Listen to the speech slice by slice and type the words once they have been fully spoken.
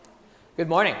Good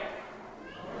morning.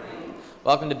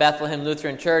 Welcome to Bethlehem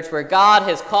Lutheran Church, where God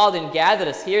has called and gathered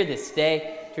us here this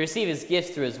day to receive his gifts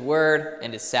through his word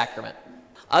and his sacrament.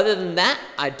 Other than that,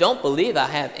 I don't believe I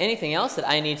have anything else that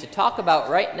I need to talk about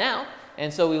right now,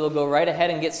 and so we will go right ahead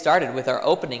and get started with our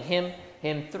opening hymn,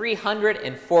 hymn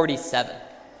 347.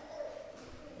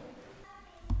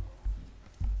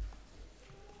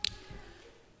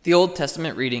 The Old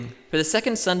Testament reading for the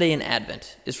second Sunday in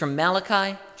Advent is from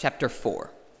Malachi chapter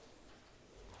 4.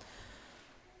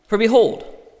 For behold,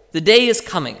 the day is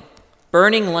coming,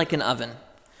 burning like an oven,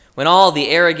 when all the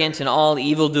arrogant and all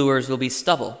evildoers will be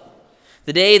stubble.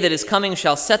 The day that is coming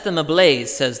shall set them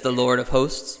ablaze, says the Lord of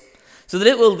hosts, so that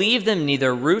it will leave them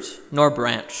neither root nor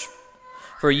branch.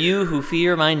 For you who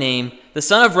fear my name, the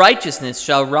Son of Righteousness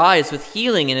shall rise with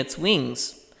healing in its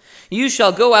wings. You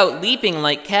shall go out leaping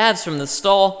like calves from the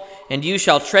stall, and you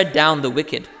shall tread down the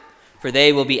wicked. For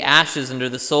they will be ashes under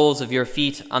the soles of your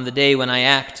feet on the day when I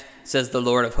act, says the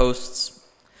Lord of hosts.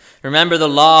 Remember the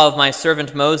law of my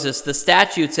servant Moses, the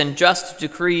statutes and just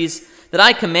decrees that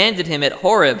I commanded him at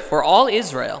Horeb for all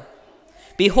Israel.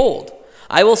 Behold,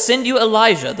 I will send you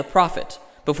Elijah the prophet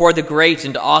before the great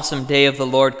and awesome day of the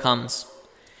Lord comes.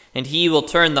 And he will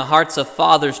turn the hearts of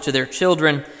fathers to their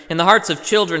children and the hearts of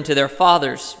children to their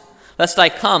fathers, lest I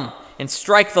come and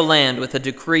strike the land with a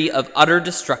decree of utter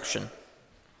destruction.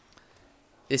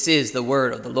 This is the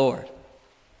word of the Lord.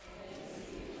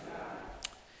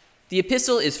 The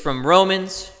epistle is from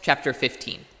Romans chapter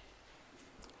 15.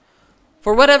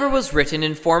 For whatever was written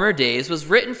in former days was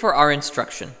written for our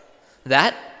instruction,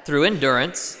 that, through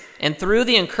endurance and through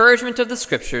the encouragement of the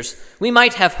Scriptures, we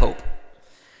might have hope.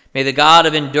 May the God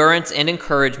of endurance and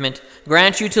encouragement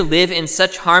grant you to live in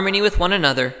such harmony with one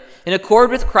another, in accord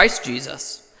with Christ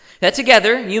Jesus, that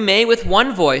together you may with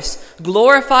one voice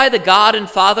glorify the God and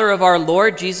Father of our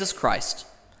Lord Jesus Christ.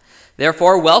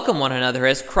 Therefore welcome one another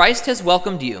as Christ has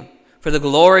welcomed you, for the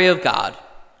glory of God.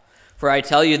 For I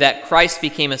tell you that Christ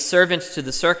became a servant to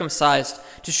the circumcised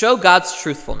to show God's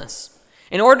truthfulness,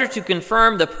 in order to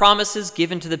confirm the promises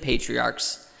given to the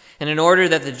patriarchs, and in order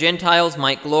that the Gentiles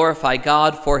might glorify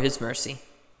God for his mercy.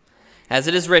 As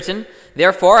it is written,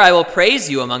 therefore I will praise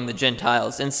you among the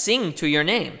Gentiles and sing to your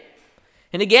name.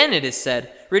 And again it is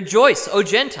said, rejoice, O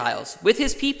Gentiles, with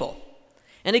his people.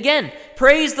 And again,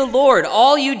 praise the Lord,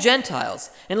 all you Gentiles,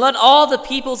 and let all the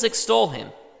peoples extol him.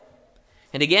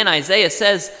 And again Isaiah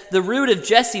says, the root of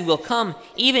Jesse will come,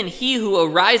 even he who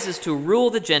arises to rule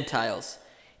the Gentiles.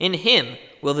 In him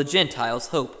will the Gentiles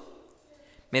hope.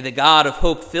 May the God of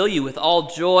hope fill you with all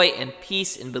joy and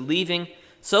peace in believing,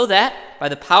 so that, by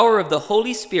the power of the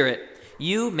Holy Spirit,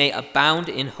 you may abound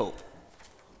in hope.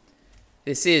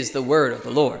 This is the word of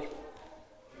the Lord.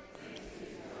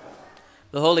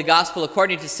 The Holy Gospel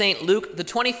according to St. Luke, the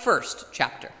 21st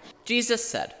chapter. Jesus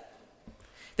said,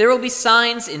 there will be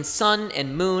signs in sun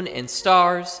and moon and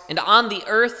stars, and on the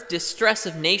earth distress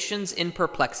of nations in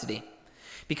perplexity,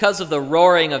 because of the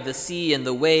roaring of the sea and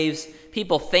the waves,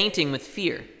 people fainting with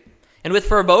fear, and with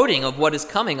foreboding of what is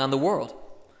coming on the world.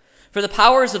 For the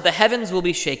powers of the heavens will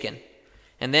be shaken,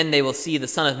 and then they will see the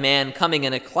Son of Man coming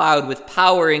in a cloud with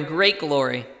power and great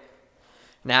glory.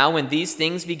 Now when these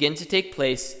things begin to take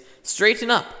place,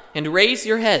 straighten up and raise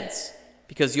your heads,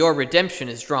 because your redemption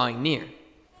is drawing near.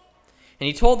 And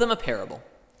he told them a parable.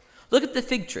 Look at the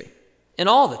fig tree and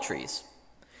all the trees.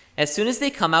 As soon as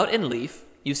they come out in leaf,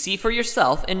 you see for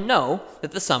yourself and know that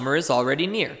the summer is already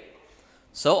near.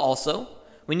 So also,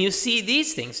 when you see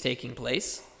these things taking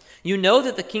place, you know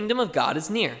that the kingdom of God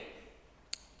is near.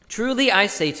 Truly I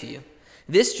say to you,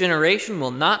 this generation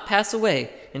will not pass away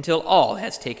until all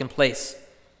has taken place.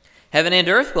 Heaven and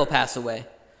earth will pass away,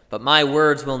 but my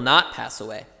words will not pass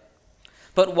away.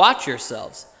 But watch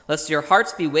yourselves, lest your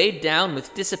hearts be weighed down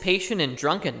with dissipation and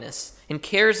drunkenness and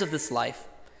cares of this life,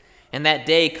 and that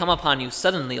day come upon you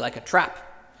suddenly like a trap.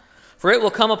 For it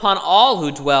will come upon all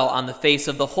who dwell on the face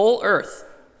of the whole earth.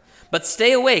 But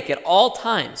stay awake at all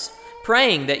times,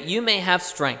 praying that you may have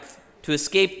strength to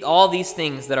escape all these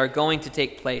things that are going to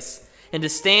take place, and to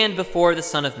stand before the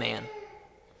Son of Man.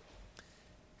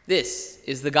 This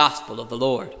is the gospel of the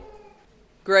Lord.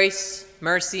 Grace,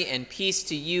 mercy, and peace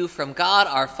to you from God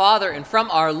our Father and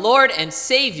from our Lord and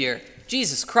Savior,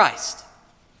 Jesus Christ.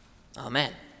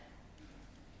 Amen.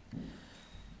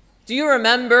 Do you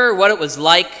remember what it was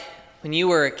like when you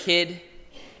were a kid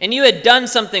and you had done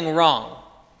something wrong?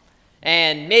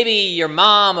 And maybe your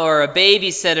mom or a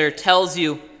babysitter tells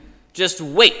you, just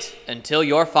wait until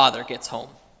your father gets home.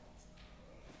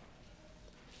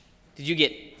 Did you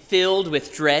get filled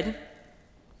with dread?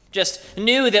 Just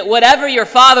knew that whatever your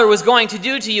father was going to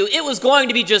do to you, it was going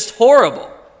to be just horrible.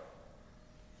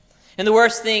 And the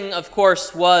worst thing, of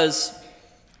course, was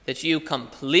that you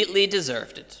completely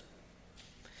deserved it.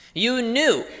 You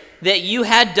knew that you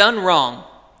had done wrong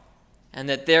and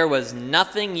that there was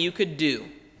nothing you could do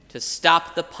to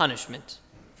stop the punishment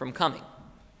from coming.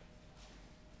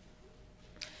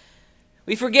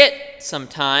 We forget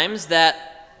sometimes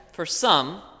that for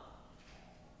some,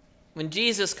 when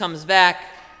Jesus comes back,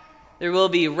 there will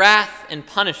be wrath and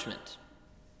punishment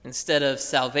instead of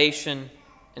salvation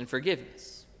and forgiveness.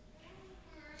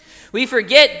 We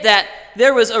forget that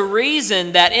there was a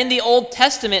reason that in the Old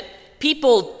Testament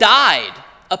people died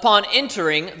upon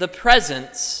entering the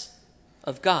presence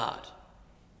of God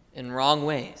in wrong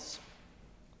ways.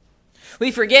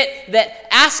 We forget that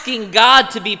asking God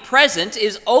to be present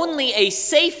is only a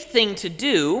safe thing to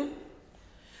do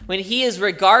when He is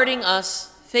regarding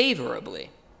us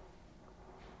favorably.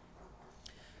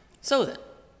 So then,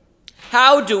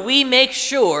 how do we make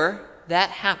sure that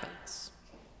happens?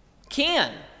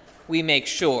 Can we make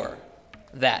sure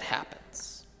that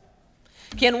happens?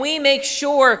 Can we make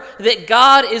sure that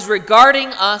God is regarding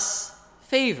us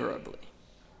favorably?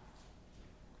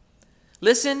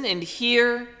 Listen and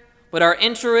hear what our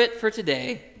introit for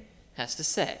today has to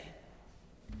say.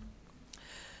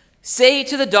 Say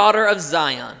to the daughter of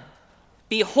Zion,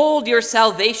 behold, your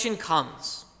salvation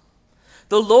comes.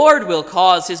 The Lord will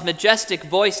cause his majestic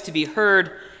voice to be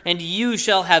heard, and you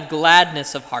shall have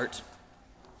gladness of heart.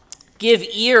 Give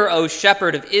ear, O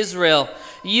shepherd of Israel,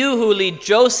 you who lead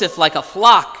Joseph like a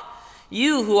flock.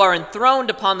 You who are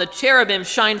enthroned upon the cherubim,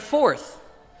 shine forth.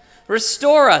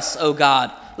 Restore us, O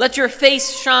God. Let your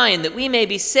face shine that we may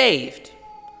be saved.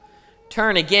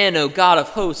 Turn again, O God of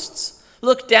hosts.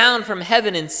 Look down from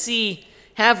heaven and see.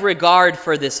 Have regard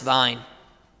for this vine.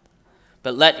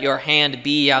 But let your hand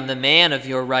be on the man of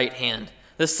your right hand,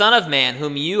 the Son of Man,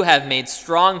 whom you have made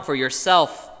strong for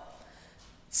yourself.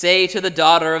 Say to the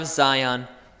daughter of Zion,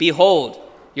 behold,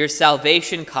 your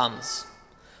salvation comes.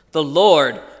 The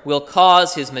Lord will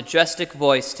cause his majestic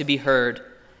voice to be heard,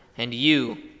 and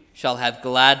you shall have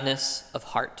gladness of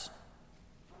heart.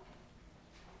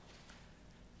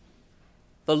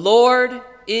 The Lord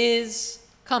is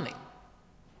coming.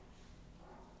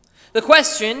 The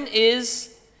question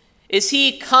is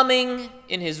he coming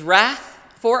in his wrath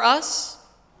for us?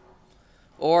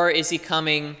 Or is he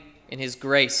coming in his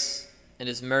grace and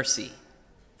his mercy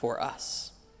for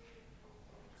us?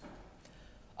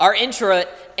 Our introit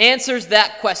answers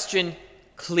that question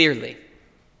clearly.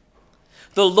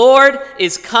 The Lord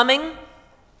is coming,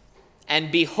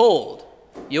 and behold,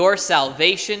 your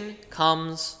salvation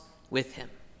comes with him.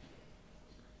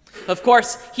 Of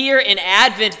course, here in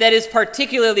Advent, that is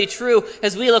particularly true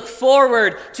as we look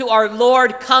forward to our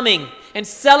Lord coming and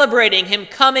celebrating him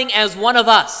coming as one of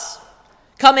us,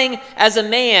 coming as a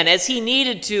man, as he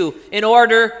needed to in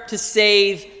order to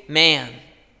save man.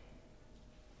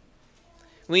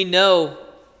 We know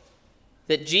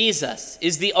that Jesus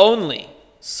is the only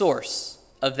source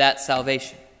of that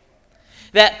salvation,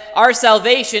 that our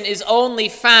salvation is only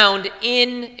found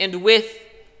in and with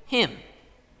him,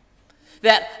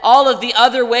 that all of the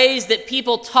other ways that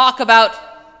people talk about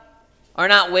are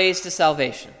not ways to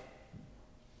salvation,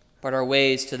 but are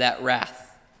ways to that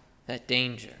wrath, that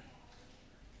danger.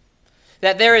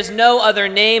 That there is no other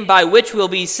name by which we'll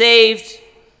be saved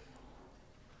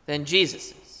than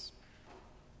Jesus'.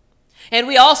 And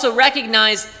we also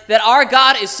recognize that our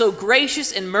God is so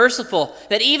gracious and merciful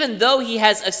that even though he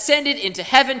has ascended into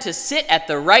heaven to sit at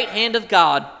the right hand of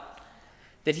God,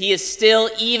 that he is still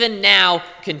even now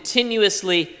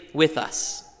continuously with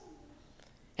us,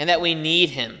 and that we need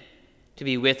him to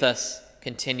be with us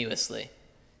continuously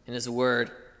in his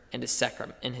word and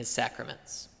in his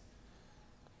sacraments.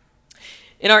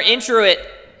 In our introit,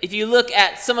 if you look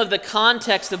at some of the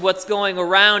context of what's going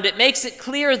around, it makes it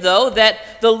clear, though, that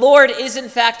the Lord is in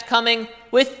fact coming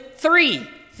with 3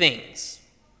 things,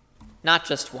 not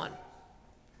just one.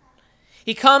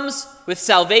 He comes with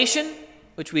salvation,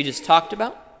 which we just talked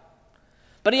about,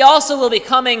 but he also will be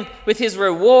coming with his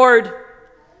reward,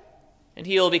 and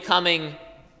he will be coming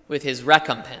with his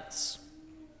recompense.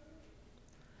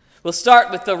 We'll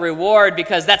start with the reward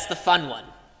because that's the fun one.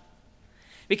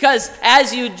 Because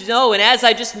as you know, and as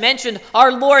I just mentioned,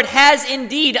 our Lord has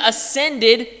indeed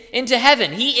ascended into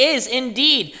heaven. He is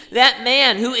indeed that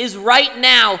man who is right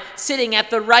now sitting at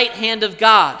the right hand of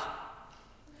God.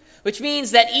 Which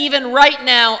means that even right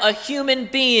now, a human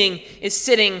being is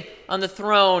sitting on the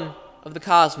throne of the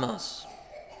cosmos.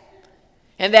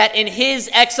 And that in his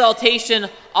exaltation,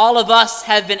 all of us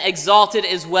have been exalted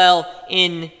as well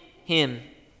in him.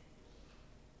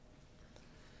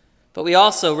 But we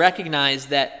also recognize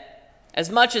that as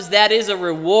much as that is a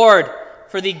reward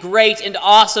for the great and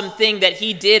awesome thing that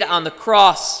he did on the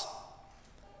cross,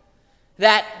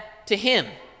 that to him,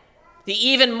 the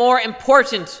even more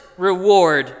important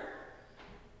reward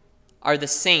are the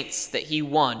saints that he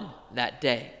won that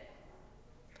day.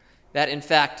 That in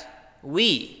fact,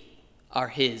 we are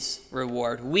his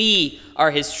reward. We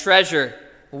are his treasure.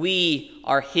 We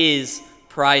are his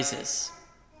prizes.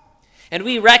 And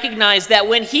we recognize that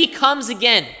when he comes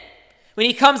again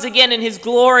in his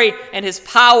glory and his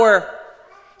power,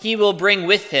 he will bring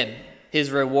with him his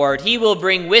reward. He will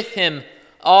bring with him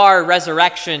our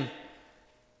resurrection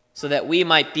so that we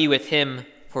might be with him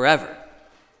forever.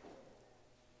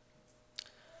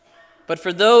 But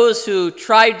for those who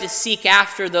tried to seek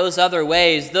after those other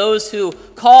ways, those who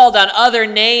called on other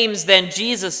names than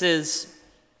Jesus's,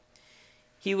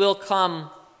 he will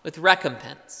come with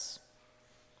recompense.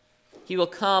 He will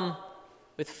come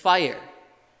with fire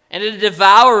and a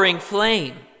devouring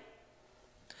flame.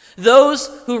 Those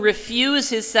who refuse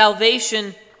his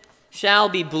salvation shall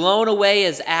be blown away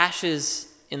as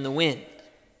ashes in the wind.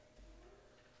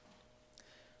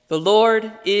 The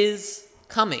Lord is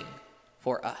coming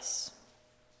for us.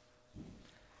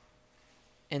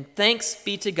 And thanks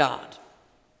be to God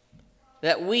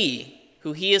that we,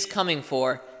 who he is coming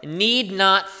for, need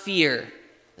not fear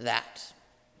that.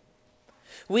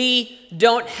 We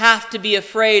don't have to be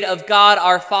afraid of God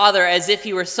our Father as if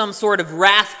he were some sort of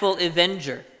wrathful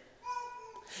avenger.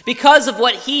 Because of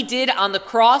what he did on the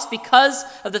cross, because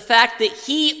of the fact that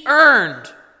he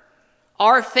earned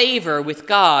our favor with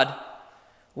God,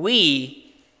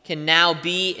 we can now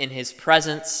be in his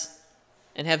presence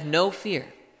and have no fear.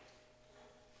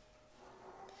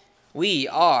 We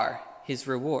are his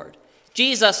reward.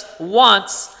 Jesus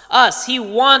wants us. He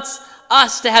wants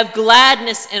us to have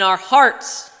gladness in our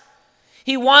hearts.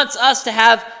 He wants us to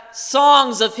have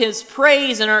songs of his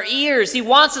praise in our ears. He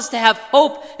wants us to have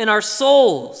hope in our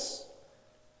souls.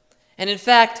 And in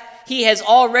fact, he has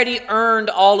already earned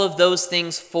all of those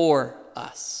things for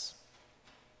us.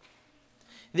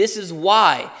 This is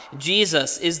why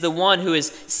Jesus is the one who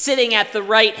is sitting at the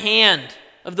right hand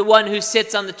of the one who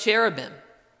sits on the cherubim.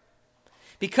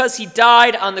 Because he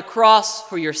died on the cross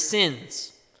for your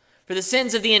sins, for the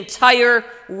sins of the entire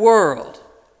world.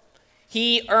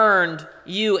 He earned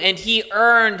you, and he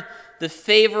earned the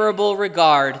favorable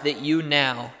regard that you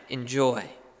now enjoy.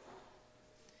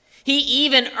 He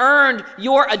even earned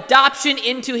your adoption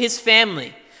into his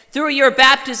family through your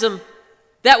baptism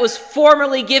that was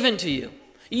formerly given to you.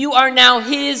 You are now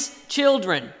his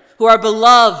children who are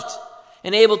beloved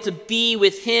and able to be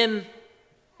with him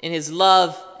in his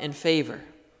love and favor.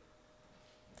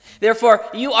 Therefore,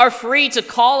 you are free to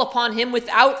call upon him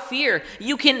without fear.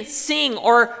 You can sing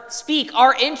or speak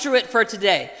our introit for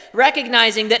today,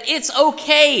 recognizing that it's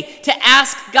okay to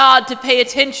ask God to pay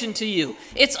attention to you.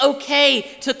 It's okay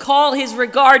to call his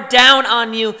regard down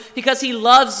on you because he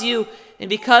loves you and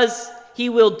because he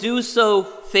will do so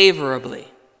favorably.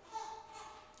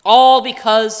 All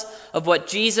because of what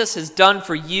Jesus has done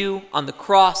for you on the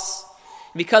cross,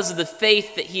 and because of the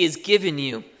faith that he has given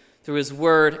you through his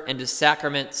word and his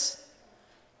sacraments.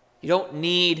 You don't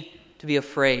need to be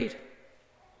afraid.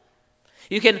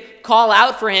 You can call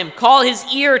out for him, call his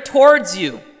ear towards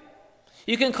you.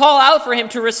 You can call out for him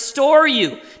to restore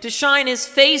you, to shine his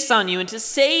face on you, and to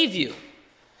save you.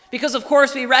 Because, of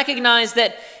course, we recognize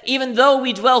that even though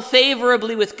we dwell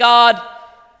favorably with God,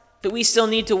 that we still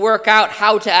need to work out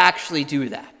how to actually do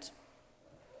that.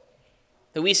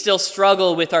 That we still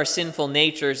struggle with our sinful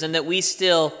natures, and that we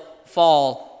still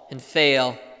fall and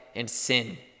fail and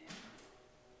sin.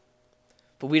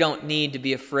 But we don't need to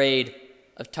be afraid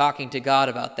of talking to God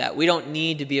about that. We don't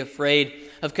need to be afraid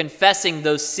of confessing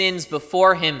those sins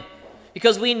before him,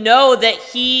 because we know that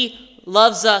he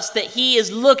loves us, that he is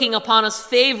looking upon us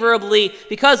favorably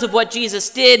because of what Jesus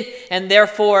did, and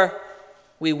therefore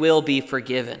we will be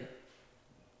forgiven.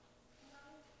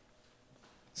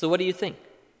 So what do you think?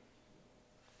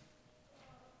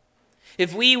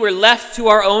 If we were left to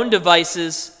our own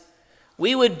devices,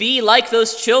 we would be like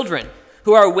those children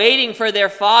who are waiting for their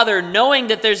father, knowing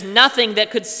that there's nothing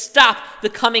that could stop the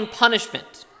coming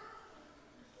punishment.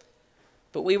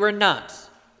 But we were not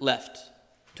left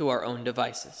to our own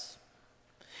devices.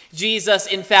 Jesus,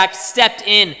 in fact, stepped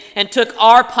in and took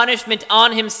our punishment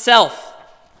on himself.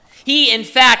 He, in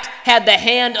fact, had the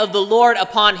hand of the Lord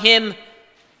upon him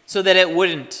so that it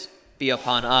wouldn't be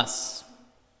upon us.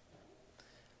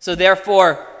 So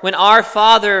therefore, when our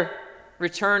Father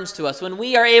returns to us, when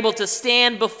we are able to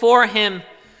stand before him,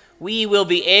 we will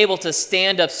be able to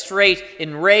stand up straight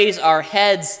and raise our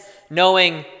heads,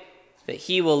 knowing that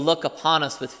he will look upon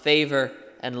us with favor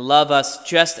and love us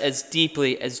just as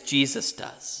deeply as Jesus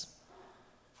does.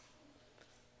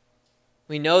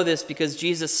 We know this because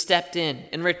Jesus stepped in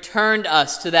and returned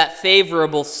us to that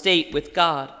favorable state with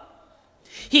God.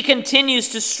 He continues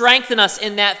to strengthen us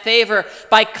in that favor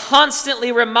by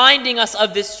constantly reminding us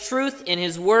of this truth in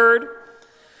his word,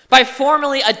 by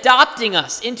formally adopting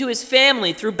us into his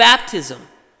family through baptism,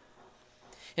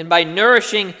 and by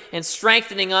nourishing and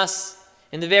strengthening us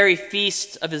in the very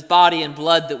feast of his body and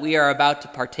blood that we are about to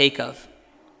partake of.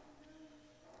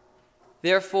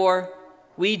 Therefore,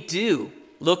 we do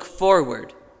look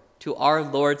forward to our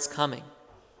Lord's coming,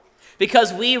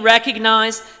 because we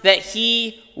recognize that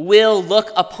he will look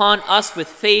upon us with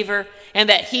favor and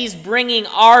that he's bringing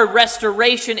our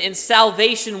restoration and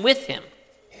salvation with him.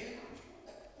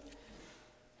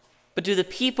 But do the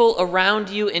people around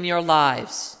you in your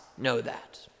lives know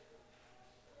that?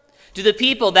 Do the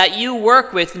people that you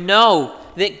work with know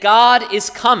that God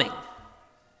is coming?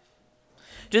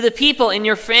 Do the people in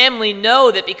your family know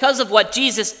that because of what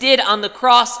Jesus did on the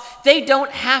cross, they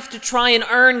don't have to try and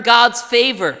earn God's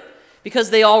favor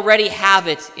because they already have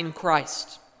it in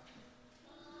Christ?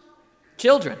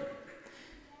 Children,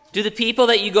 do the people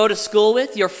that you go to school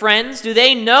with, your friends, do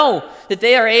they know that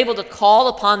they are able to call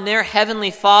upon their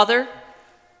heavenly Father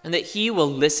and that he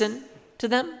will listen to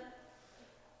them?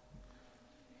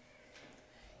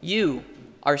 You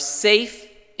are safe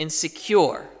and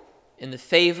secure in the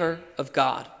favor of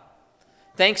God,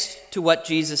 thanks to what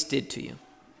Jesus did to you.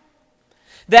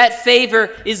 That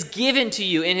favor is given to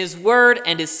you in his word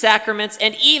and his sacraments,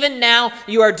 and even now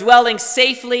you are dwelling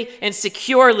safely and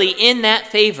securely in that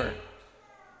favor.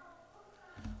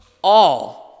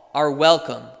 All are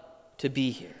welcome to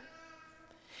be here.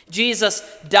 Jesus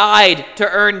died to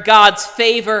earn God's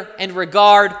favor and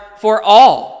regard for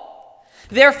all.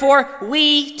 Therefore,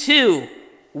 we too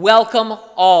welcome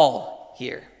all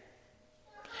here,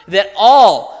 that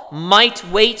all might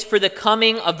wait for the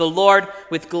coming of the Lord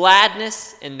with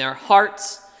gladness in their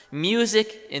hearts,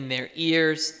 music in their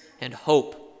ears, and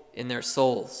hope in their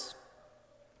souls.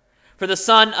 For the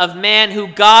Son of Man, who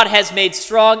God has made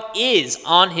strong, is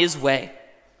on his way.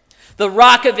 The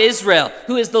Rock of Israel,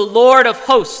 who is the Lord of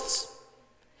hosts.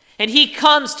 And he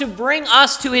comes to bring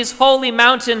us to his holy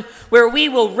mountain, where we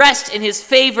will rest in his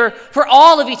favor for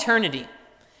all of eternity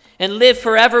and live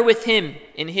forever with him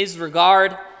in his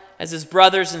regard as his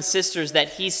brothers and sisters that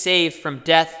he saved from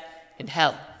death and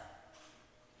hell.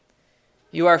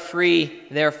 You are free,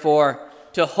 therefore,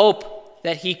 to hope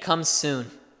that he comes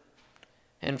soon,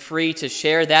 and free to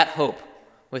share that hope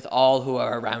with all who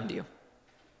are around you.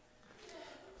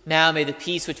 Now may the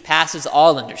peace which passes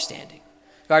all understanding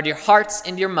guard your hearts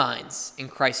and your minds in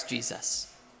Christ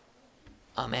Jesus.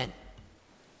 Amen.